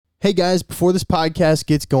Hey guys, before this podcast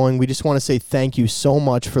gets going, we just want to say thank you so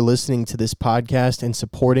much for listening to this podcast and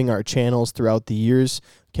supporting our channels throughout the years.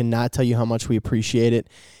 Cannot tell you how much we appreciate it.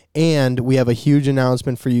 And we have a huge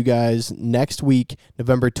announcement for you guys. Next week,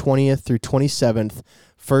 November 20th through 27th,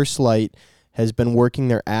 First Light has been working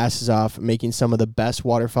their asses off making some of the best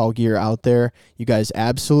waterfowl gear out there. You guys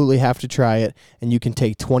absolutely have to try it, and you can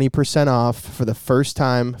take 20% off for the first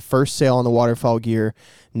time, first sale on the waterfowl gear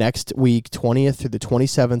next week, 20th through the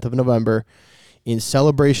 27th of November, in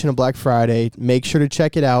celebration of Black Friday. Make sure to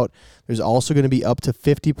check it out. There's also going to be up to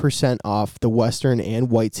 50% off the Western and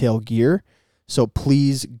whitetail gear, so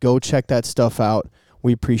please go check that stuff out.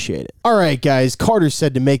 We appreciate it. All right, guys. Carter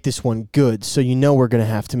said to make this one good, so you know we're going to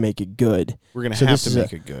have to make it good. We're going to have to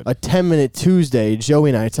make it good. A 10-minute Tuesday, Joey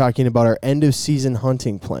and I talking about our end-of-season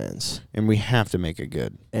hunting plans. And we have to make it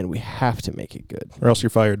good. And we have to make it good. Or else you're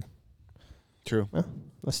fired. True. Well,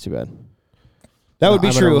 that's too bad. That would be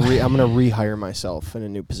true. I'm going to rehire myself in a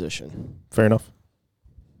new position. Fair enough.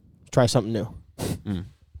 Try something new.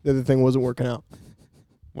 The other thing wasn't working out.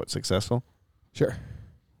 What, successful? Sure.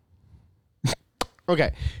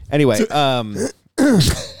 Okay. Anyway,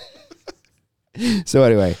 so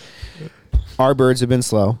anyway, our birds have been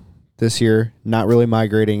slow this year, not really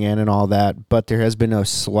migrating in and all that, but there has been a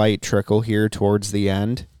slight trickle here towards the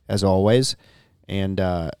end, as always. And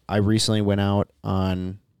I recently went out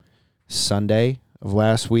on Sunday of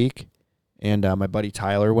last week, and my buddy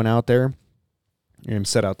Tyler went out there and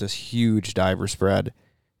set out this huge diver spread,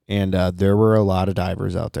 and there were a lot of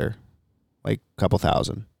divers out there, like a couple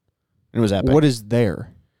thousand. It was epic. What is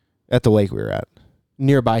there? At the lake we were at.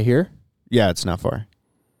 Nearby here? Yeah, it's not far.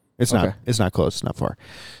 It's Okay. not. It's not close. It's not far.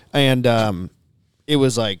 And it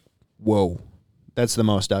was like, whoa, that's the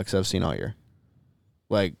most ducks I've seen all year.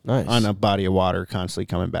 Like Nice. on a body of water, constantly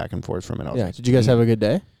coming back and forth from it. I was Yeah. like, Did you guys have a good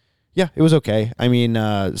day? Yeah, it was okay. I mean,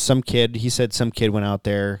 he said some kid went out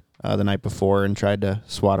there the night before and tried to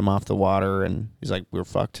swat him off the water, and he's like, we're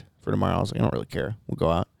fucked for tomorrow. I was like, I don't really care. We'll go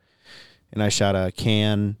out. And I shot a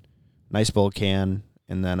can. Nice bull can,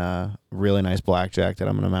 and then a really nice blackjack that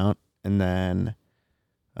I'm going to mount, and then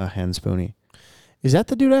a hen spoonie. Is that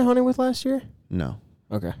the dude I hunted with last year? No.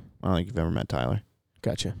 Okay. I don't think you've ever met Tyler.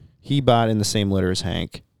 Gotcha. He bought in the same litter as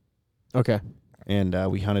Hank, Okay. and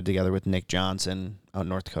we hunted together with Nick Johnson out in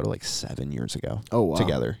North Dakota like 7 years ago. Oh, wow.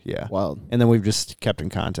 Together, yeah. Wild. And then we've just kept in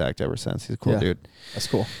contact ever since. He's a cool Yeah. dude. That's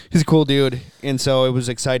cool. He's a cool dude. And so it was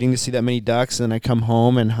exciting to see that many ducks, and then I come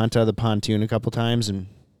home and hunt out of the pontoon a couple times, and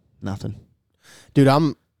nothing. Dude,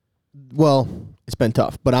 it's been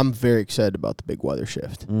tough, but I'm very excited about the big weather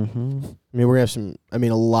shift. Mm-hmm. I mean, we're going to have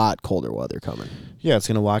a lot colder weather coming. Yeah, it's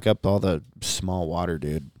going to lock up all the small water,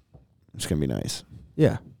 dude. It's going to be nice.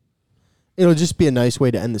 Yeah. It'll just be a nice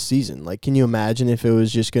way to end the season. Like, can you imagine if it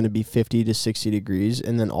was just going to be 50 to 60 degrees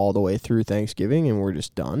and then all the way through Thanksgiving and we're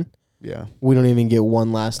just done? Yeah. We don't even get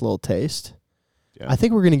one last little taste. Yeah. I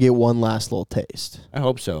think we're going to get one last little taste. I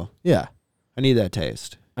hope so. Yeah. I need that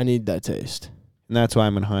taste. I need that taste. And that's why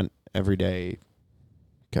I'm going to hunt every day.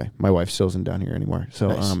 Okay, my wife still isn't down here anymore, so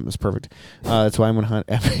Nice. it's perfect. That's why I'm going to hunt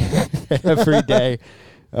every day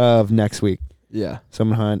of next week. Yeah. So I'm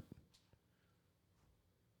going to hunt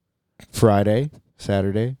Friday,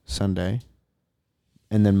 Saturday, Sunday,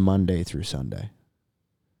 and then Monday through Sunday.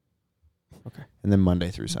 Okay. And then Monday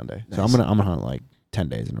through Sunday. So Nice. I'm gonna hunt like 10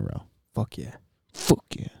 days in a row. Fuck yeah. Fuck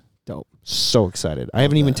yeah. Dope. So excited. I Love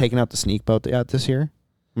haven't even that. taken out the sneak boat yet this year.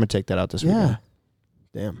 I'm going to take that out this Yeah. weekend.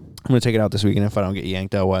 Damn. I'm going to take it out this weekend if I don't get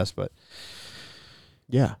yanked out west, but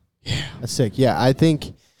Yeah. yeah. That's sick. Yeah, I'm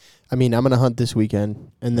going to hunt this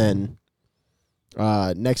weekend, and then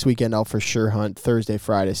next weekend I'll for sure hunt Thursday,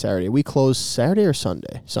 Friday, Saturday. We close Saturday or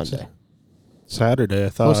Sunday? Sunday. Saturday, I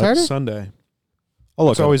thought. Oh, Saturday? Sunday. Oh,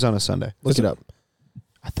 look, It's always on a Sunday. Look Is it it? up.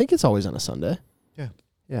 I think it's always on a Sunday. Yeah.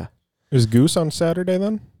 Yeah. Is Goose on Saturday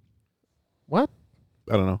then? What?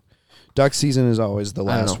 I don't know. Duck season is always the I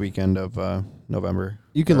don't last know. weekend of November.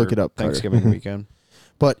 You can or look it up, Carter. Thanksgiving weekend.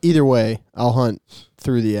 But either way, I'll hunt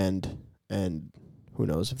through the end, and who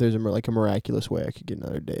knows if there's a miraculous way I could get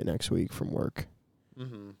another day next week from work.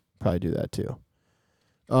 Mm-hmm. Probably do that too.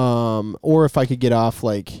 Or if I could get off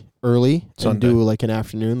like early and Sunday. do like an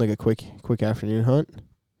afternoon, like a quick afternoon hunt,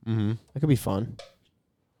 Mm-hmm. that could be fun.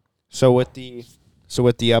 So with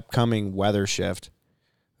the upcoming weather shift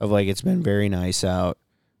of like it's been very nice out,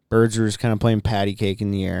 birds are just kind of playing patty cake in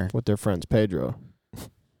the air. With their friends Pedro.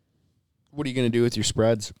 What are you going to do with your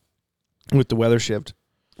spreads with the weather shift?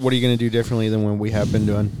 What are you going to do differently than what we have been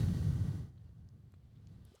doing?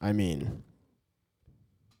 I mean,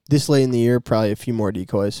 this late in the year, probably a few more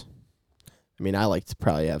decoys. I mean, I like to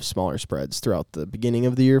probably have smaller spreads throughout the beginning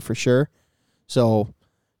of the year for sure. So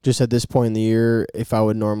just at this point in the year, if I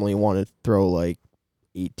would normally want to throw like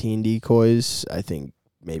 18 decoys, I think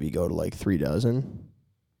maybe go to like 3 dozen.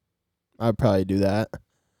 I'd probably do that.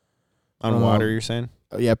 On water, you're saying?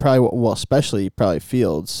 Yeah, probably. Well, especially probably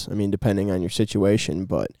fields. I mean, depending on your situation,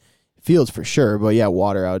 but fields for sure. But yeah,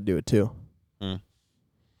 water, I would do it too.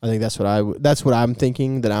 I think that's what I'm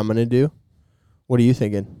thinking that I'm gonna do. What are you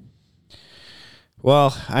thinking?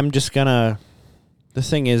 Well, I'm just gonna. The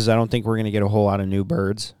thing is, I don't think we're gonna get a whole lot of new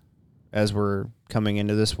birds as we're coming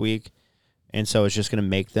into this week, and so it's just gonna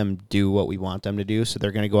make them do what we want them to do. So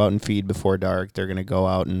they're gonna go out and feed before dark. They're gonna go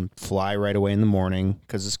out and fly right away in the morning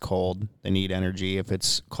because it's cold. They need energy if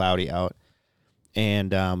it's cloudy out,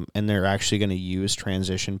 and they're actually gonna use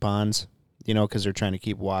transition ponds, because they're trying to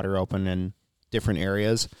keep water open in different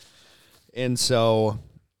areas, and so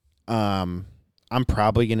I'm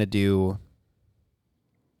probably gonna do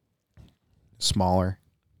smaller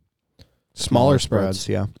spreads.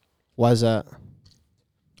 Yeah. Why is that?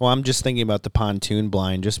 Well, I'm just thinking about the pontoon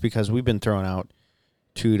blind, just because we've been throwing out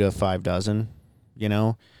 2 to 5 dozen,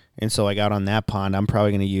 and so like out on that pond, I'm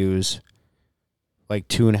probably going to use like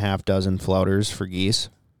 2.5 dozen floaters for geese,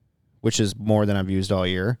 which is more than I've used all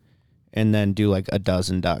year, and then do like a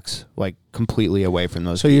dozen ducks, like completely away from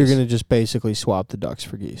those. So geese. you're going to just basically swap the ducks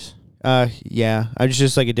for geese? Yeah. It's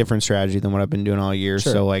just like a different strategy than what I've been doing all year.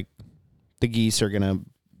 Sure. So like the geese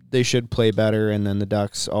they should play better, and then the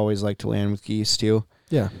ducks always like to land with geese too.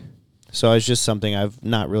 Yeah. So it's just something I've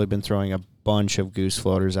not really been throwing a bunch of goose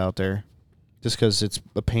floaters out there, just because it's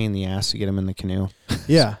a pain in the ass to get them in the canoe.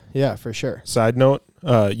 Yeah, for sure. Side note,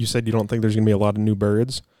 you said you don't think there's going to be a lot of new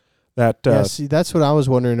birds. See, that's what I was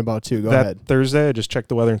wondering about too. Go ahead. Thursday, I just checked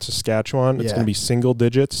the weather in Saskatchewan. It's Yeah. going to be single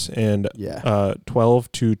digits and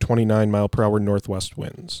 12 to 29 mile per hour northwest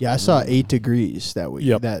winds. Yeah, I saw 8 degrees that week.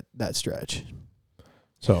 Yep. That stretch.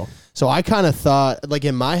 So I kind of thought, like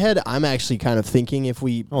in my head, I'm actually kind of thinking if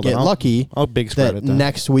we get lucky, I'll big spread that it then.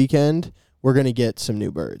 next weekend we're gonna get some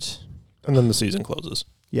new birds. and then the season closes.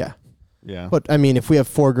 Yeah. Yeah. But I mean, if we have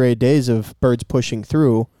 4 great days of birds pushing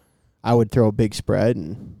through, I would throw a big spread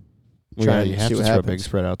and try you and have see to what throw a happens. big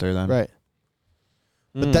spread out there then. Right.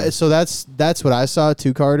 But that's what I saw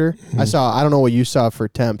too, Carter. I don't know what you saw for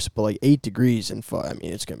temps, but like 8 degrees and I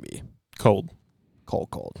mean, it's gonna be Cold.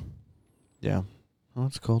 cold. Yeah. Oh,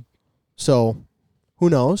 it's cold. So, who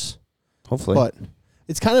knows? Hopefully. But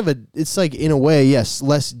it's kind of it's like in a way, yes,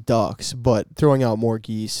 less ducks, but throwing out more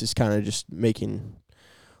geese is kind of just making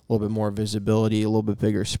a little bit more visibility, a little bit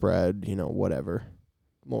bigger spread, whatever.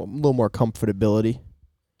 A little more comfortability.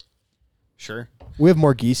 Sure. We have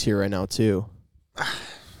more geese here right now too.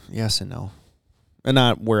 Yes and no. And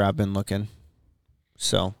not where I've been looking.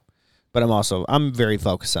 So, but I'm very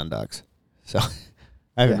focused on ducks. So,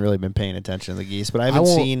 I haven't really been paying attention to the geese, but I haven't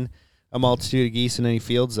seen a multitude of geese in any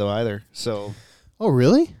fields though either. So, oh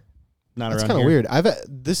really? Not That's around kind of here.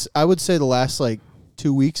 weird. I would say the last like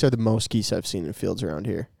 2 weeks are the most geese I've seen in fields around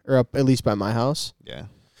here, or up at least by my house. Yeah.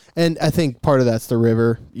 And I think part of that's the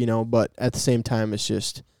river, but at the same time, it's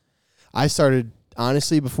just, I started,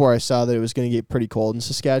 honestly, before I saw that it was going to get pretty cold in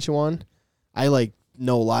Saskatchewan, I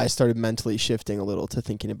no lie, started mentally shifting a little to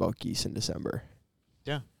thinking about geese in December.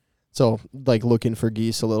 Yeah. So, looking for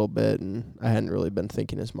geese a little bit, and I hadn't really been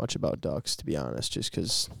thinking as much about ducks, to be honest, just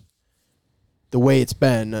because the way it's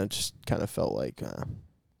been, I just kind of felt like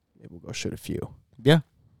maybe we'll go shoot a few. Yeah.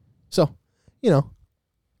 So, Yeah.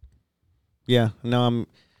 No, I'm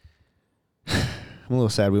a little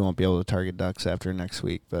sad we won't be able to target ducks after next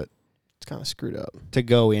week, but it's kind of screwed up. to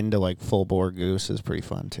go into full bore goose is pretty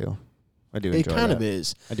fun too. I do enjoy that. It kind of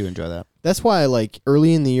is. I do enjoy that. That's why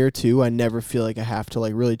early in the year too, I never feel like I have to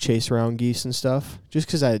really chase around geese and stuff, just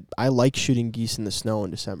because I like shooting geese in the snow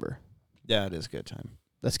in December. Yeah, it is a good time.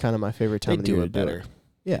 That's kind of my favorite time They of the year do to it do better. it.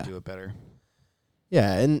 Yeah. They do it better.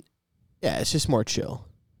 Yeah, and it's just more chill.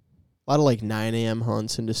 A lot of 9 a.m.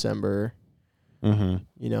 hunts in December. Mm-hmm.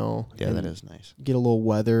 Yeah, and that is nice. Get a little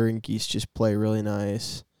weather and geese just play really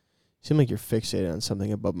nice. Seem like you're fixated on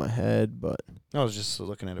something above my head, but I was just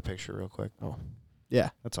looking at a picture real quick. oh, yeah,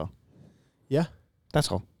 That's all. yeah,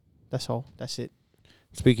 That's all. that's all. That's it.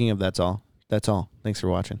 Speaking of that's all. Thanks for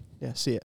watching. Yeah, see it.